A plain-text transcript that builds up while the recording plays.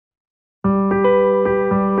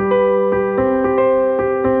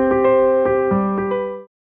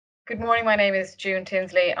morning. My name is June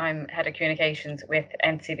Tinsley. I'm Head of Communications with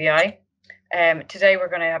NCBI. Today we're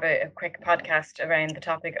going to have a quick podcast around the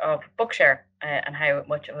topic of Bookshare and how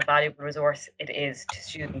much of a valuable resource it is to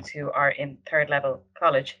students who are in third level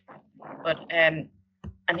college. But and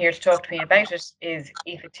here to talk to me about it is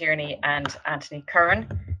Aoife Tierney and Anthony Curran,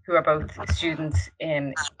 who are both students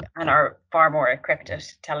and are far more equipped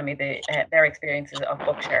at telling me their experiences of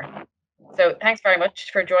Bookshare. So thanks very much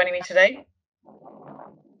for joining me today.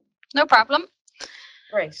 No problem.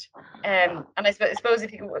 Great. And I suppose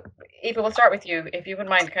if we'll start with you, if you wouldn't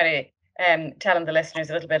mind kind of telling the listeners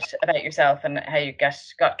a little bit about yourself and how you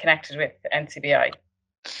got connected with NCBI.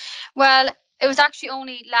 Well, it was actually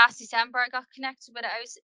only last December I got connected with it. I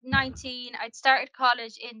was 19. I'd started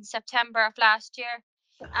college in September of last year,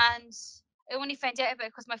 and I only found out about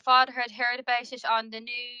it because my father had heard about it on the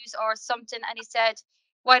news or something, and he said,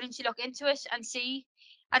 "Why don't you look into it and see?"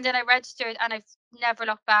 And then I registered, and I've never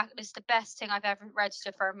looked back. It's the best thing I've ever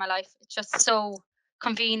registered for in my life. It's just so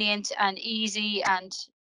convenient and easy and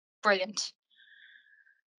brilliant.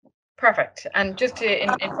 Perfect. And just to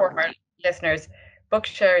inform our listeners,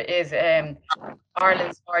 Bookshare is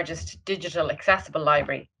Ireland's largest digital accessible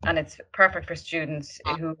library, and it's perfect for students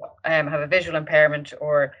who have a visual impairment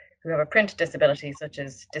or who have a print disability such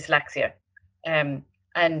as dyslexia. And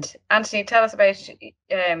Anthony, tell us about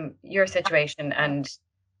your situation and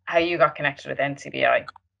how you got connected with NCBI.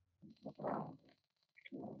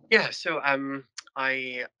 Yeah, so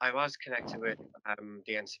I was connected with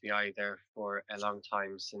the NCBI there for a long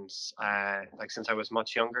time since since I was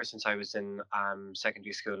much younger, since I was in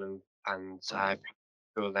secondary school and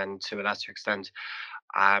school then to a lesser extent.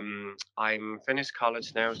 I'm finished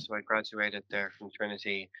college now, so I graduated there from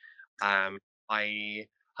Trinity. I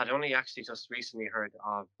had only actually just recently heard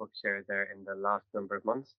of Bookshare there in the last number of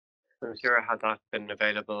months. I'm sure had that been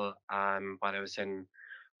available while I was in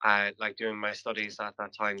doing my studies at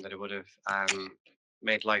that time, that it would have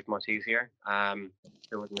made life much easier.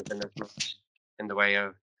 There wouldn't have been as much in the way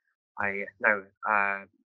of I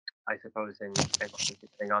suppose in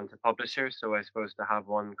getting on to publishers. So I suppose to have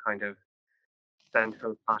one kind of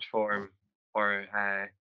central platform or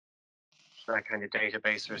that kind of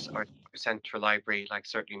database or central library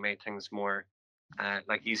certainly made things more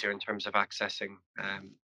easier in terms of accessing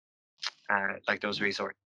those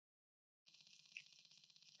resources.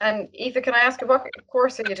 And Aoife, can I ask you, what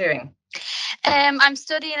course are you doing? I'm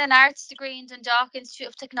studying an arts degree in Dundalk Institute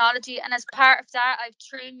of Technology, and as part of that, I've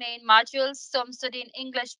 3 main modules. So I'm studying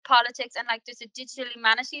English, politics, and there's a digital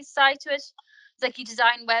humanities side to it. It's you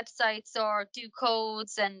design websites or do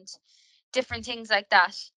codes and different things like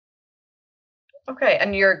that. Okay,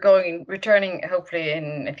 and you're returning hopefully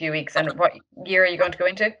in a few weeks. And what year are you going to go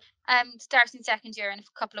into? I'm starting second year in a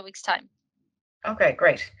couple of weeks' time. Okay,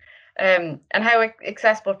 great. And how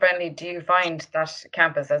accessible friendly do you find that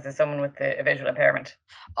campus as someone with a visual impairment?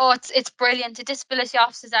 Oh, it's brilliant. The disability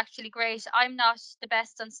office is actually great. I'm not the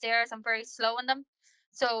best on stairs. I'm very slow on them.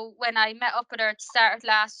 So when I met up with her at the start of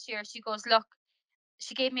last year, she goes, "Look,"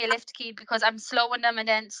 she gave me a lift key because I'm slow on them, and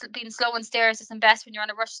then being slow on stairs isn't best when you're on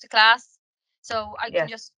a rush to class. So I can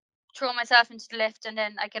just throw myself into the lift and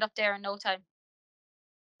then I get up there in no time.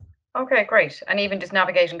 Okay, great. And even just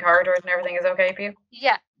navigating corridors and everything is okay for you?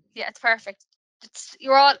 Yeah, it's perfect.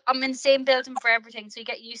 I'm in the same building for everything, so you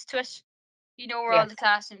get used to it. You know where all the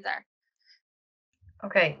classrooms are.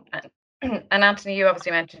 Okay. And Anthony, you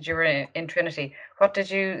obviously mentioned you were in Trinity. What did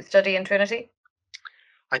you study in Trinity?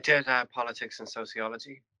 I did politics and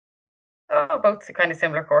sociology. Oh, both kind of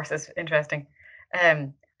similar courses. Interesting.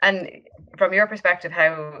 And from your perspective,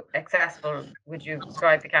 how accessible would you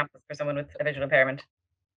describe the campus for someone with a visual impairment?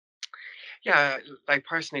 Yeah,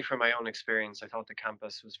 personally, from my own experience, I thought the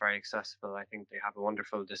campus was very accessible. I think they have a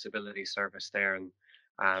wonderful disability service there, and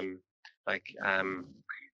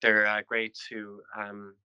they're great to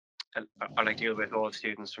deal with all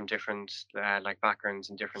students from different backgrounds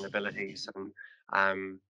and different abilities, and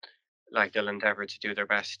they'll endeavor to do their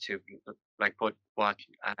best to put what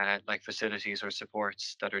facilities or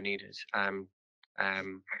supports that are needed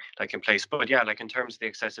in place. But yeah, in terms of the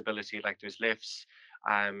accessibility, there's lifts,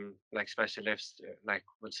 special lifts,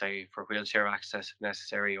 would say for wheelchair access if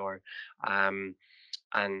necessary, or and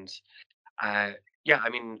yeah, I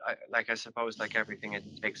mean, I suppose everything, it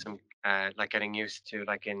takes some getting used to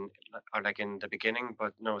in the beginning,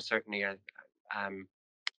 but no, certainly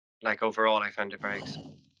overall I found it very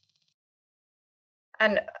exciting.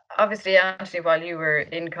 And obviously, Anthony, while you were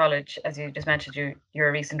in college, as you just mentioned, you're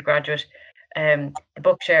a recent graduate, the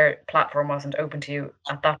Bookshare platform wasn't open to you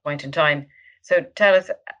at that point in time. So tell us,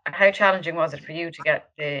 how challenging was it for you to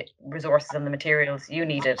get the resources and the materials you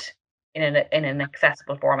needed in an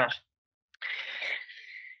accessible format?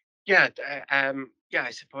 Yeah, yeah,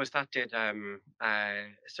 I suppose that did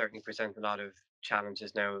certainly present a lot of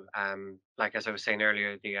challenges now. Like as I was saying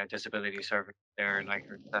earlier, the disability service there, like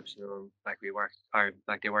are exceptional. Like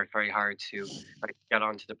they worked very hard to like get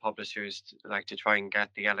onto the publishers, like to try and get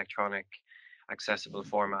the electronic accessible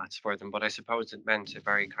formats for them. But I suppose it meant a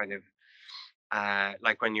very kind of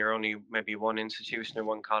like when you're only maybe one institution or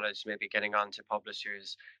one college, maybe getting onto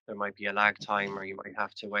publishers, there might be a lag time, or you might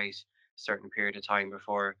have to wait a certain period of time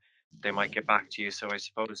before they might get back to you. So I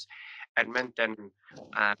suppose it meant then,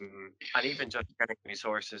 and even just getting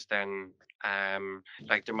resources, then,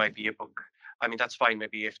 like there might be a book. I mean, that's fine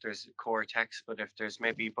maybe if there's core text, but if there's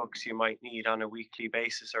maybe books you might need on a weekly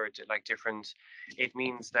basis or like different, it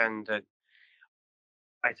means then that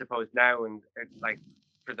I suppose now and like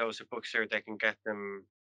for those at Bookshare, they can get them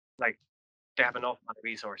like they have enough amount of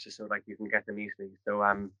resources, so like you can get them easily. So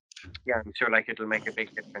yeah, I'm sure like it'll make a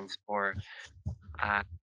big difference for uh,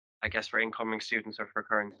 I guess for incoming students or for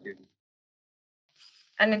current students.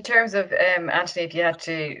 And in terms of Anthony, if you had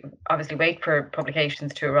to obviously wait for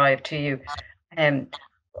publications to arrive to you,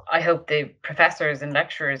 I hope the professors and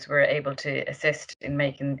lecturers were able to assist in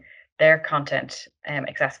making their content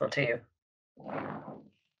accessible to you.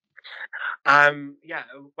 Yeah,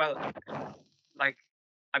 well, like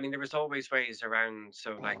I mean, there was always ways around.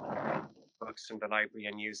 So like books in the library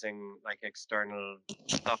and using like external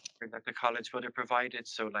software that the college would have provided.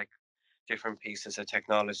 So like different pieces of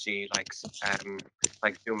technology, like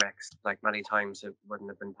ZoomX. Like many times it wouldn't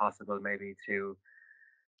have been possible maybe to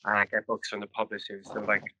get books from the publishers. So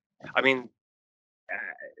like, I mean,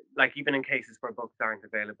 like even in cases where books aren't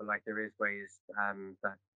available, like there is ways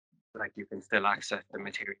that like you can still access the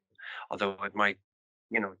material, although it might,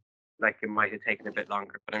 you know, like it might have taken a bit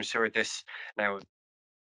longer. But I'm sure this now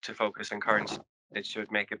to focus on current, it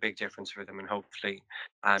should make a big difference for them, and hopefully,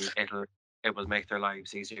 it will make their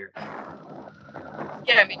lives easier.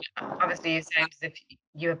 Yeah, I mean, obviously, it sounds as if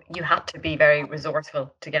you had to be very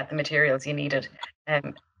resourceful to get the materials you needed,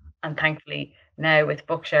 and thankfully now with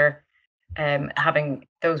Bookshare, having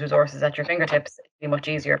those resources at your fingertips, it'll be much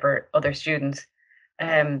easier for other students.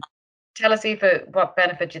 Tell us, Aoife, what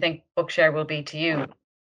benefit do you think Bookshare will be to you when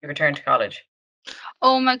you return to college?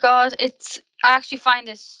 Oh my God, I actually find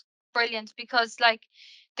it brilliant because like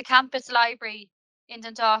the campus library in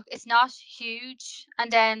Dundalk, it's not huge,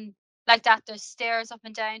 and then like that there's stairs up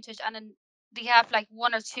and down to it, and then they have like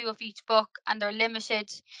one or two of each book and they're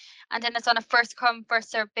limited, and then it's on a first come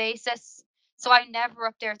first served basis. So I'm never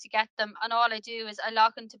up there to get them, and all I do is I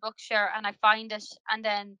log into Bookshare and I find it, and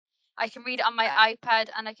then I can read it on my iPad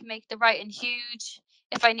and I can make the writing huge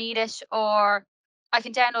if I need it, or I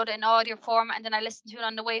can download it in audio form and then I listen to it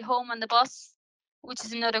on the way home on the bus, which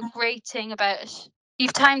is another great thing about it.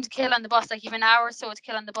 You've time to kill on the bus, like you've an hour or so to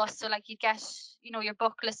kill on the bus. So like you get, your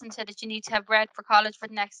book listened to that you need to have read for college for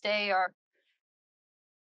the next day, or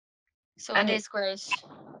so it is great.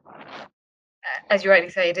 As you rightly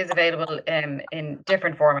say, it is available in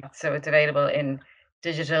different formats. So it's available in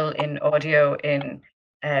digital, in audio, in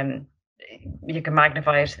you can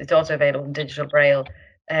magnify it. It's also available in digital braille.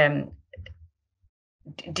 Do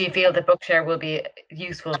you feel that Bookshare will be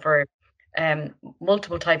useful for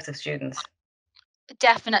multiple types of students?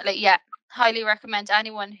 Definitely, yeah. Highly recommend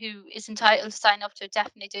anyone who is entitled to sign up to it.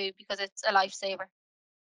 Definitely do, because it's a lifesaver.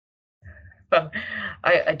 Well,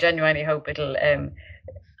 I genuinely hope it'll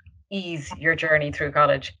ease your journey through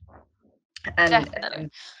college.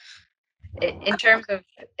 And in terms of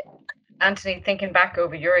Anthony, thinking back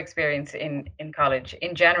over your experience in college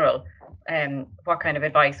in general, what kind of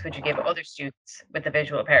advice would you give other students with a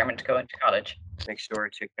visual impairment going to college? Make sure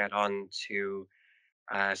to get on to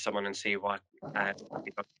someone and see what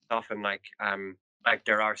often like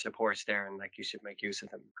there are supports there, and like you should make use of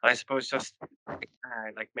them. I suppose just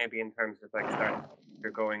like maybe in terms of like starting,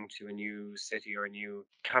 you're going to a new city or a new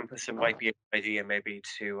campus, it might be an idea maybe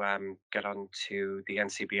to get onto the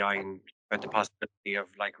NCBI and the possibility of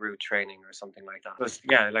like route training or something like that. But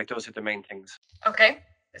yeah, like those are the main things. Okay,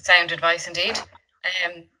 sound advice indeed.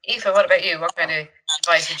 Aoife, what about you? What kind of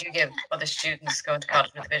advice would you give other students going to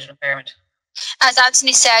college with a visual impairment? As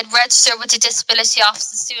Anthony said, register with the disability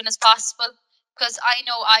office as soon as possible, because I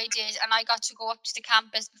know I did, and I got to go up to the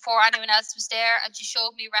campus before anyone else was there, and she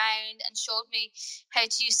showed me around and showed me how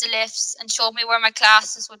to use the lifts and showed me where my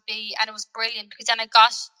classes would be, and it was brilliant because then I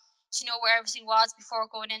got to know where everything was before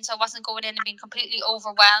going in, so I wasn't going in and being completely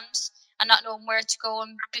overwhelmed and not knowing where to go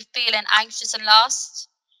and be feeling anxious and lost.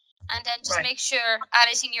 And then just make sure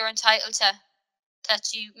anything you're entitled to,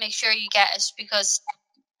 that you make sure you get it, because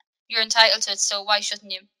you're entitled to it, so why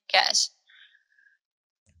shouldn't you get it?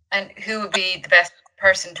 And who would be the best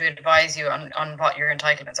person to advise you on what your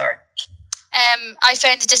entitlements are? I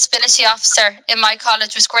found the disability officer in my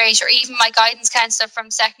college was great, or even my guidance counsellor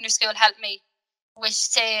from secondary school helped me with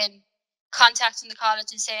saying, contacting the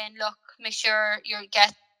college and saying, look, make sure you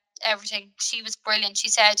get everything. She was brilliant. She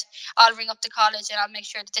said, I'll ring up the college and I'll make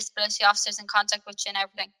sure the disability officer's in contact with you and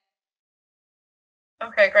everything.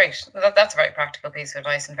 Okay, great. That's a very practical piece of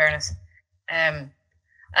advice, in fairness. And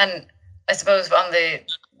I suppose on the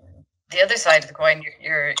other side of the coin,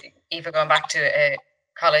 you're Aoife, going back to a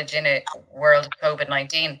college in a world of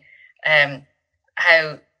COVID-19.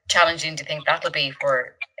 How challenging do you think that'll be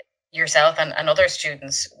for yourself and other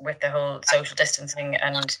students with the whole social distancing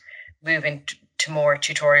and moving to more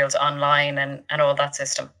tutorials online and all that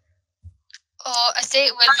system? Oh, I say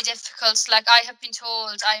it will be difficult. Like, I have been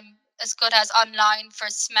told I'm as good as online for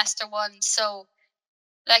semester 1, so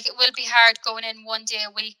like it will be hard going in 1 day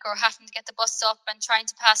a week, or having to get the bus up and trying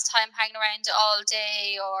to pass time hanging around all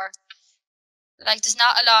day, or like there's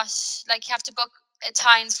not a lot, like you have to book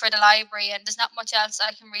times for the library, and there's not much else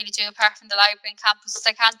I can really do apart from the library and campus.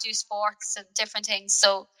 I can't do sports and different things,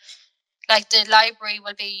 so like the library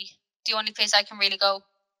will be the only place I can really go.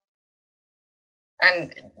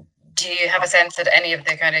 And do you have a sense that any of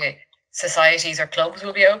the kind of societies or clubs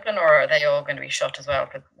will be open, or are they all going to be shut as well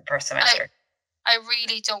for the first semester? I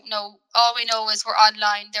really don't know. All we know is we're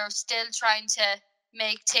online. They're still trying to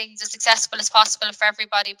make things as accessible as possible for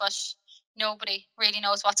everybody, but nobody really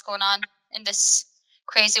knows what's going on in this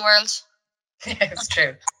crazy world. Yeah, it's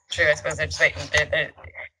true. I suppose they're just waiting.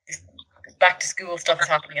 Back to school stuff is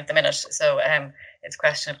happening at the minute, so it's a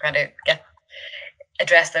question of kind of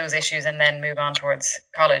address those issues and then move on towards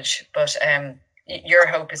college. But your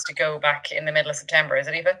hope is to go back in the middle of September, is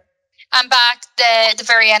it, Aoife? I'm back the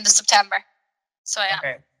very end of September, so I am.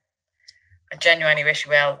 Okay. I genuinely wish you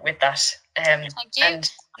well with that. Thank you.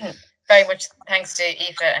 And very much thanks to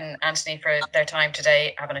Aoife and Anthony for their time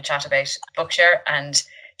today, having a chat about Bookshare, and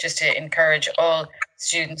just to encourage all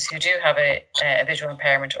students who do have a visual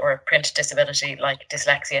impairment or a print disability like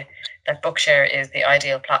dyslexia, that Bookshare is the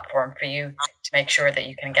ideal platform for you to make sure that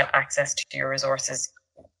you can get access to your resources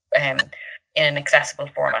in an accessible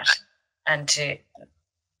format. And to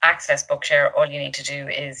access Bookshare, all you need to do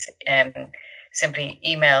is simply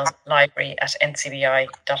email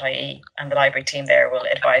library@ncbi.ie, and the library team there will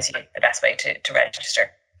advise you the best way to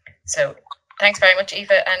register. So thanks very much,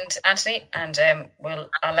 Aoife and Anthony, and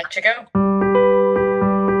I'll let you go.